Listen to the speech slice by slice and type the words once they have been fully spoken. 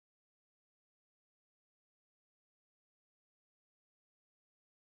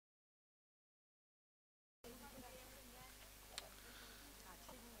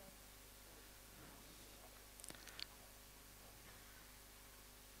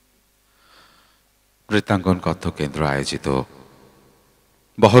নৃত্যাঙ্গন কথক কেন্দ্র আয়োজিত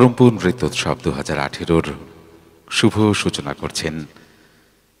বহরমপুর নৃত্যোৎসব 2018-র শুভ সূচনা করছেন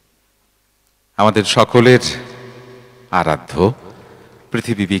আমাদের সকলের আরাধ্য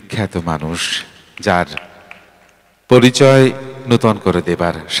পৃথিবী বিখ্যাত মানুষ, যার পরিচয় নূতন করে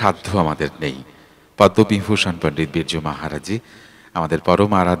দেবার সাধ্য আমাদের নেই, পদ্মবিভূষণ পণ্ডিত বিরজু মহারাজজি, আমাদের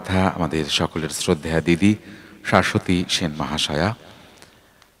পরম আরাধ্যা, আমাদের সকলের শ্রদ্ধেয়া দিদি শাশ্বতী সেন মহাশয়া,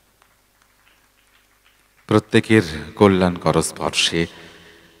 প্রত্যেকের কল্যাণকর স্পর্শে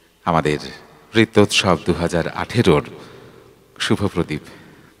আমাদের নৃত্যোৎসব 2018-র শুভ প্রদীপ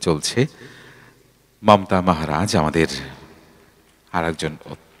চলছে। মমতা মহারাজ আমাদের আরেকজন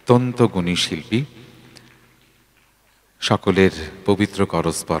অত্যন্ত গুণী শিল্পী, সকলের পবিত্র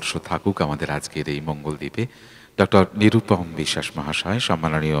করস্পর্শ থাকুক আমাদের আজকের এই মঙ্গলদ্বীপে। ডক্টর নিরুপম বিশ্বাস মহাশয়,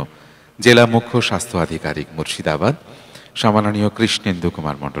 সম্মাননীয় জেলা মুখ্য স্বাস্থ্য আধিকারিক মুর্শিদাবাদ, সম্মাননীয় কৃষ্ণেন্দু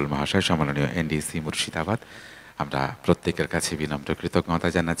কুমার মণ্ডল মহাশয়, সম্মাননীয় এনডিসি মুর্শিদাবাদ, আমরা প্রত্যেকের কাছে বিনম্র কৃতজ্ঞতা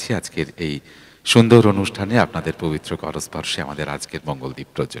জানাচ্ছি আজকের এই সুন্দর অনুষ্ঠানে আপনাদের পবিত্র করস্পর্শে আমাদের আজকের মঙ্গলদ্বীপ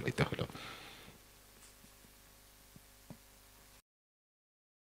প্রজ্বলিত হলো।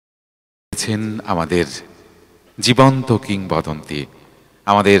 আমাদের জীবন্ত কিংবদন্তি,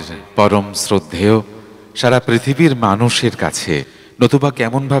 আমাদের পরম শ্রদ্ধেয়, সারা পৃথিবীর মানুষের কাছে নতুবা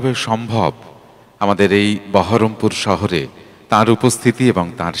কেমনভাবে সম্ভব আমাদের এই বহরমপুর শহরে তার উপস্থিতি এবং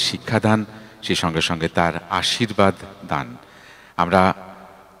তার শিক্ষাদান, সেই সঙ্গে সঙ্গে তার আশীর্বাদ দান। আমরা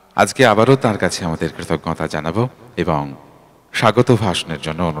আজকে আবারও তার কাছে আমাদের কৃতজ্ঞতা জানাবো এবং স্বাগত ভাষণের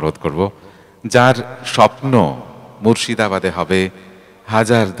জন্য অনুরোধ করব। যার স্বপ্ন মুর্শিদাবাদে হবে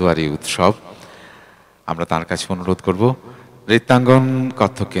হাজার দুয়ারি উৎসব, আমরা তার কাছে অনুরোধ করব। নৃত্যাঙ্গন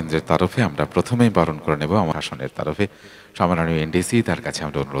কথক কেন্দ্রের তরফে আমরা প্রথমেই বরণ করে নেব আমার আসনের তরফে সম্মাননীয় এনডিসি, তার কাছে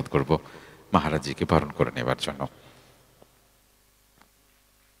আমরা অনুরোধ করব মহারাজজিকে বরণ করে নেবার জন্য।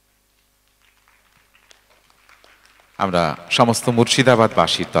 আমরা সমস্ত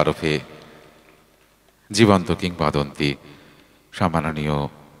মুর্শিদাবাদবাসীর তরফে জীবন্ত কিংবদন্তি সম্মাননীয়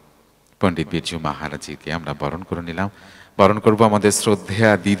পণ্ডিত বিরজু মহারাজজিকে আমরা বরণ করে নিলাম। বরণ করব আমাদের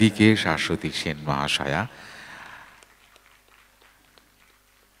শ্রদ্ধেয়া দিদিকে শাশ্বতী সেন মহাশয়া।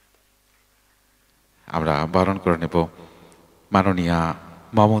 আমরা বরণ করে নেব মাননীয়া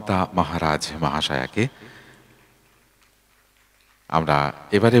মমতা মহারাজ মহাশয়াকে। আমরা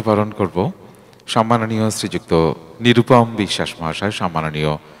এবারে বরণ করব সম্মাননীয় শ্রীযুক্ত নিরুপম বিশ্বাস মহাশয়,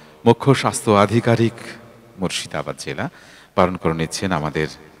 সম্মাননীয় মুখ্য স্বাস্থ্য আধিকারিক মুর্শিদাবাদ জেলা। বরণ করে নিচ্ছেন আমাদের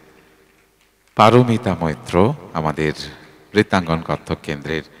পারমিতা মৈত্র, আমাদের নৃত্যাঙ্গন কথক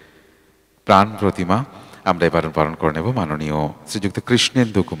কেন্দ্রের প্রাণ প্রতিমা। আমরা এবার বরণ করে নেব মাননীয় শ্রীযুক্ত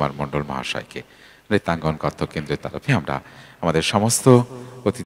কৃষ্ণেন্দু কুমার মণ্ডল মহাশয়কে। নৃত্যাঙ্গন কথক কেন্দ্রের তরফে আমরা আমাদের সমস্ত অতিথি